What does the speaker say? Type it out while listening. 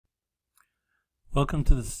Welcome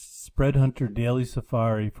to the Spread Hunter Daily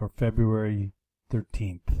Safari for February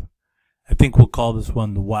 13th. I think we'll call this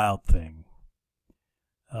one the Wild Thing.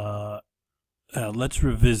 Let's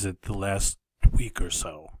revisit the last week or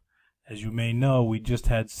so. As you may know, we just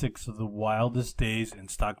had 6 of the wildest days in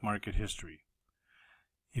stock market history.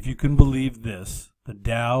 If you can believe this, the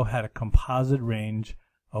Dow had a composite range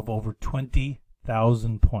of over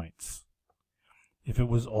 20,000 points. If it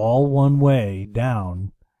was all one way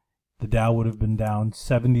down, the Dow would have been down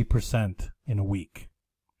 70% in a week,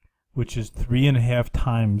 which is 3.5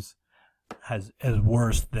 times as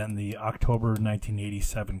worse than the October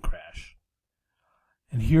 1987 crash.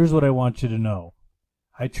 And here's what I want you to know.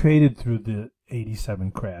 I traded through the 87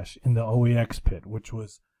 crash in the OEX pit, which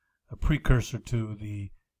was a precursor to the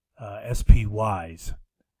SPYs.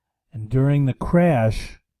 And during the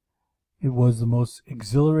crash, it was the most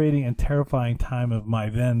exhilarating and terrifying time of my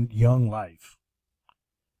then young life.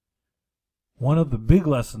 One of the big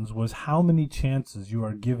lessons was how many chances you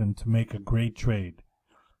are given to make a great trade.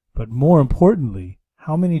 But more importantly,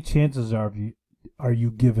 how many chances are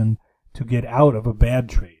you given to get out of a bad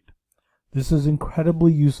trade? This is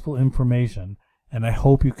incredibly useful information, and I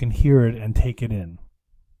hope you can hear it and take it in.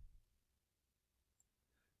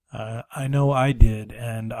 I know I did,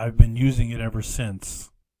 and I've been using it ever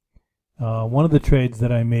since. One of the trades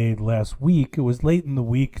that I made last week, it was late in the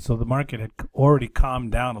week, so the market had already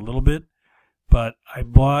calmed down a little bit. But I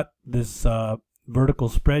bought this vertical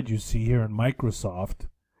spread you see here in Microsoft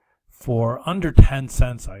for under 10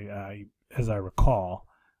 cents, as I recall,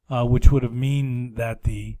 which would have mean that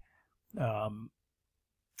it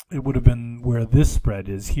would have been where this spread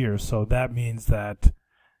is here. So that means that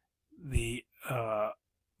the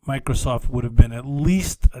Microsoft would have been at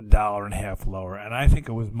least $1.50 lower, and I think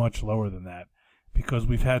it was much lower than that because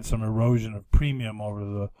we've had some erosion of premium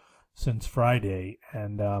since Friday,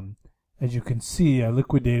 and as you can see, I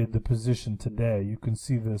liquidated the position today. You can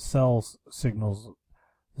see the sell signals,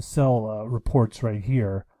 the sell reports right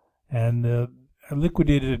here. And I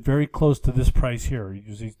liquidated it very close to this price here,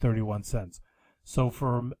 usually 31 cents. So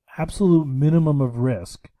for an absolute minimum of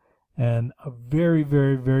risk and a very,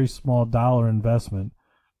 very, very small dollar investment,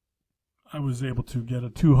 I was able to get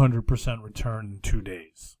a 200% return in 2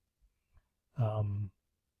 days.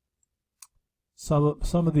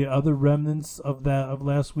 Some of the other remnants of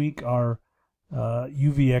last week are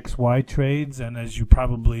UVXY trades, and as you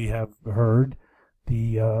probably have heard,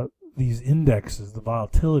 these indexes, the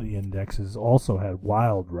volatility indexes, also had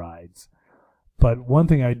wild rides. But one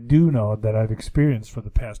thing I do know that I've experienced for the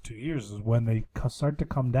past 2 years is when they start to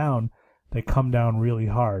come down, they come down really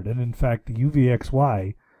hard. And in fact, the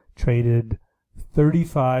UVXY traded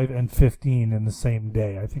 35 and 15 in the same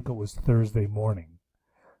day. I think it was Thursday morning.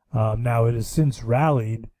 Now it has since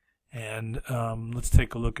rallied, and let's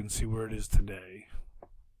take a look and see where it is today.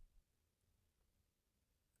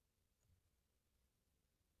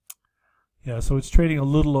 Yeah, so it's trading a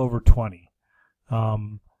little over 20.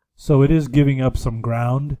 So it is giving up some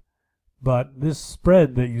ground, but this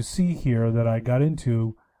spread that you see here that I got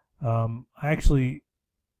into, I actually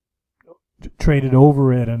traded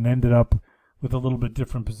over it and ended up with a little bit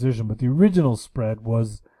different position. But the original spread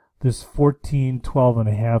was this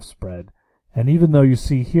 14-12.5 spread. And even though you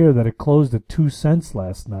see here that it closed at 2 cents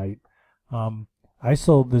last night, I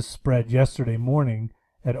sold this spread yesterday morning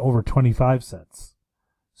at over 25 cents.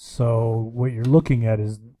 So what you're looking at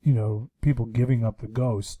is, people giving up the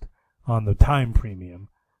ghost on the time premium,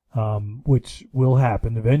 which will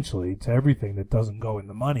happen eventually to everything that doesn't go in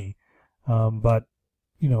the money. But,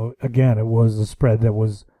 again, it was a spread that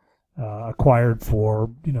was acquired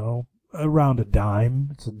for, around a dime.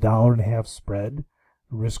 It's a $1.50 spread,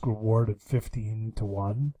 risk reward at 15 to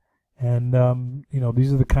 1. And,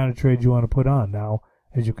 these are the kind of trades you want to put on. Now,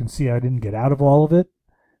 as you can see, I didn't get out of all of it.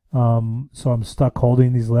 So I'm stuck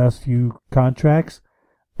holding these last few contracts.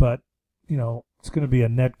 But, it's going to be a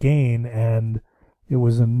net gain. And it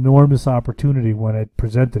was an enormous opportunity when it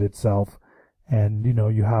presented itself. And,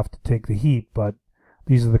 you have to take the heat. But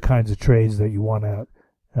these are the kinds of trades that you want to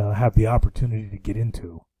have the opportunity to get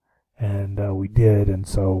into. And we did, and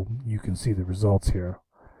so you can see the results here.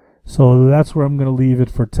 So that's where I'm going to leave it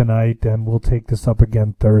for tonight, and we'll take this up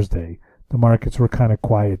again Thursday. The markets were kind of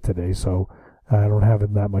quiet today, so I don't have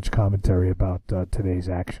that much commentary about today's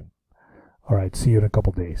action. All right, see you in a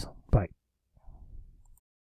couple days.